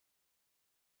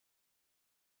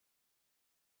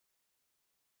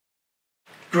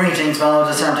Greetings fellow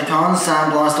Decepticons,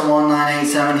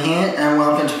 Sandblaster1987 here, and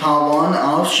welcome to part 1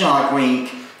 of Shark Week,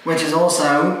 which is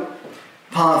also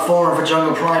part 4 of a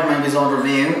Jungle Pride Megazord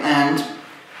review, and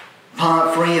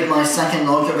part 3 of my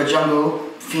second look at the Jungle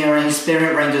Fury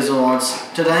Spirit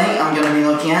Zords. Today I'm going to be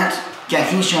looking at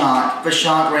Shark, the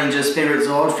Shark Ranger Spirit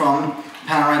Zord from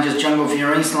Power Rangers Jungle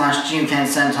Fury / Juken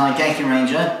Sentai Geki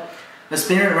Ranger. The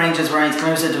Spirit Rangers were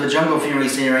exclusive to the Jungle Fury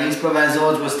series, but their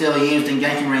Zords were still used in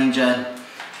Geki Ranger,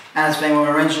 as they were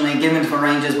originally given to the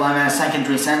Rangers by their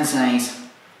secondary senseis.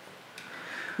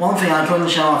 One thing I couldn't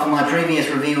show off in my previous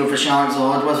review of the Shark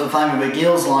Zord was the fact that the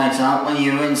gills light up when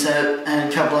you insert a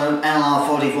couple of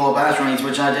LR44 batteries,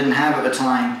 which I didn't have at the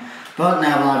time. But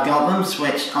now that I've got them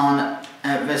switched on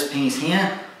at this piece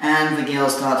here, and the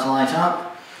gills start to light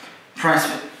up,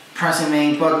 pressing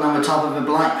the button on the top of the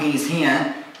black piece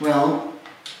here will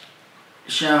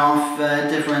show off the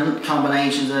different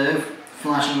combinations of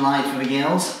flashing light for the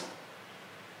gills.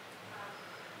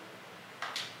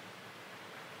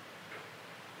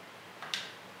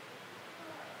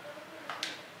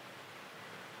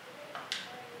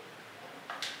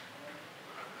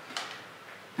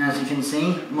 As you can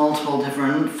see, multiple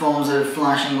different forms of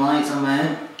flashing lights on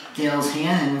the gills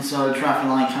here in sort of traffic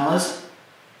light colours.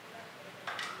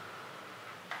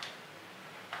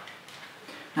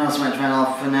 I'll switch that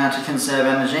off for now to conserve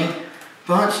energy,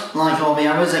 but like all the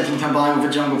others, they can combine with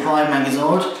the Jungle Pride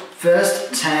Megazord.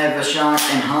 First, tear the shark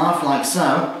in half like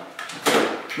so,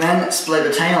 then split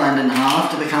the tail end in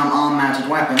half to become arm-mounted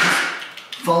weapons,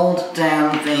 fold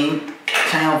down the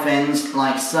tail fins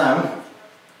like so,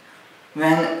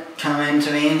 then come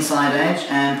into the inside edge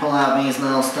and pull out these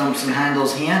little stumps and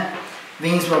handles here.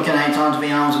 These will connect onto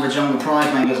the arms of the Jungle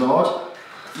Pride Megazord.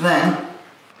 Then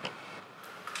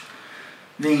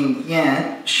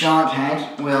the shark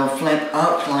head will flip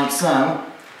up like so,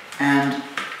 and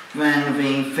then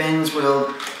the fins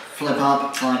will flip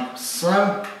up like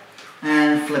so,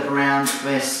 and flip around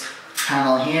this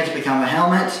panel here to become a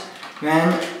helmet,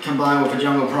 then combine with the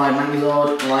Jungle Pride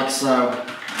Megazord like so.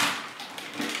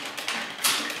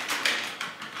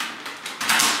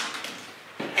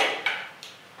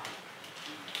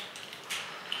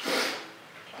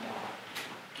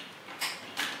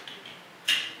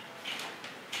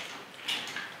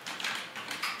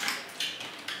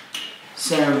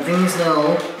 So these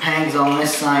little pegs on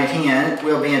this side here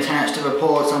will be attached to the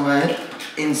ports on the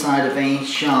inside of the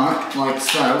shark, like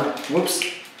so. Whoops.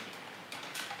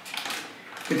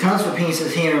 Because the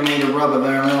pieces here are made of rubber,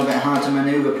 they're a little bit hard to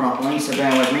manoeuvre properly, so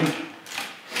bear with me.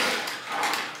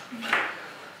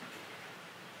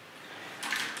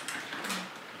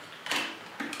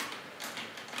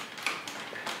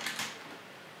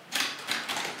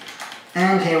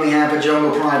 And here we have a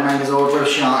Jungle Pride Megazord with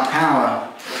shark power.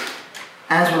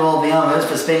 As with all the others,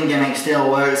 the spin gimmick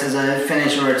still works as a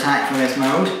finish or attack for this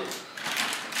mode.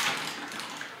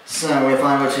 So if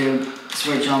I were to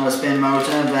switch on the spin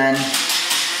motor, then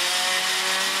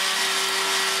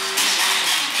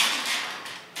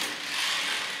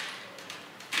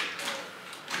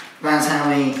that's how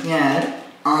the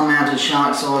arm-mounted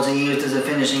shark swords are used as a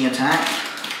finishing attack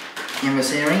in the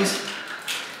series.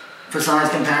 For size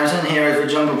comparison, here is the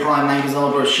Jungle Pride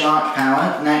Megazord with shark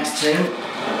power next to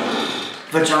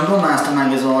the Jungle Master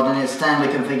Megazord in its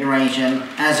standard configuration.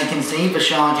 As you can see, the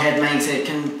shark head makes it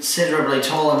considerably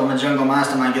taller than the Jungle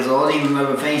Master Megazord, even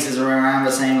though the faces are around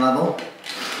the same level.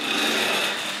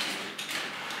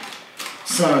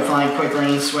 So if I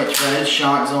quickly switch the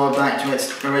Shark Zord back to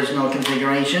its original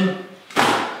configuration.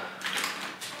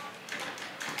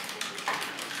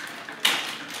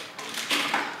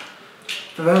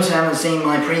 For those who haven't seen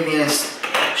my previous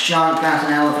Shark, Bat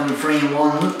and Elephant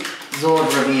 3-in-1 Zord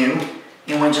review,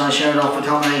 in which I showed off the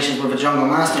combinations with the Jungle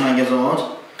Master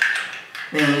Megazord,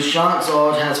 the Shark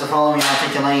Zord has the following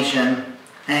articulation: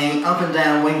 a up and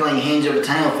down wiggling hinge of the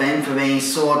tail fin for the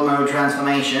sword mode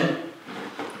transformation,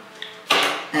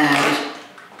 and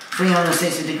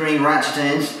 360-degree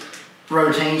ratcheted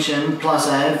rotation plus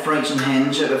a friction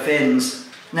hinge at the fins.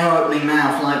 No opening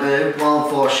mouth like the Wild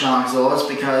Force Shark Zords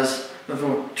because of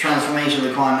the transformation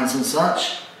requirements and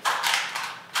such.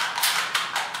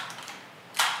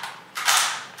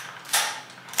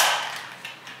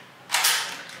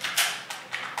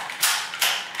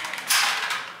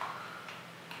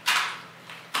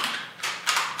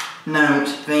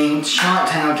 Note, the shark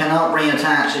tail cannot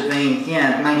reattach if the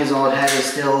Megazord head is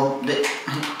still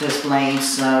displayed,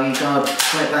 so you've got to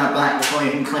flip that back before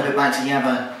you can clip it back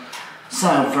together.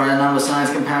 So, for a number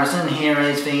size comparison, here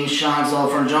is the Shark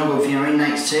Zord from Jungle Fury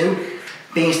next to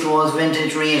Beast Wars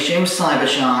Vintage Reissue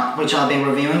Cybershark, which I'll be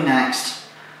reviewing next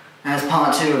as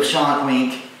part 2 of Shark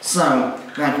Week. So,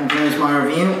 that concludes my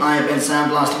review. I have been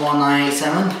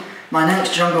Sandblaster1987. My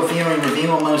next Jungle Fury review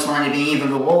will most likely be either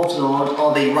the Wars Zord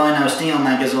or the Rhino Steel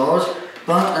Megazord.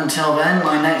 But until then,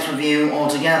 my next review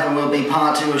altogether will be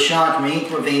part 2 of Shark Week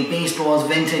with the Beast Wars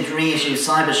Vintage Reissue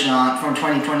Cybershark from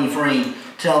 2023.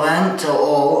 Till then, till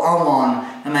all are one,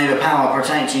 and may the power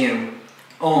protect you.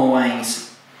 Always.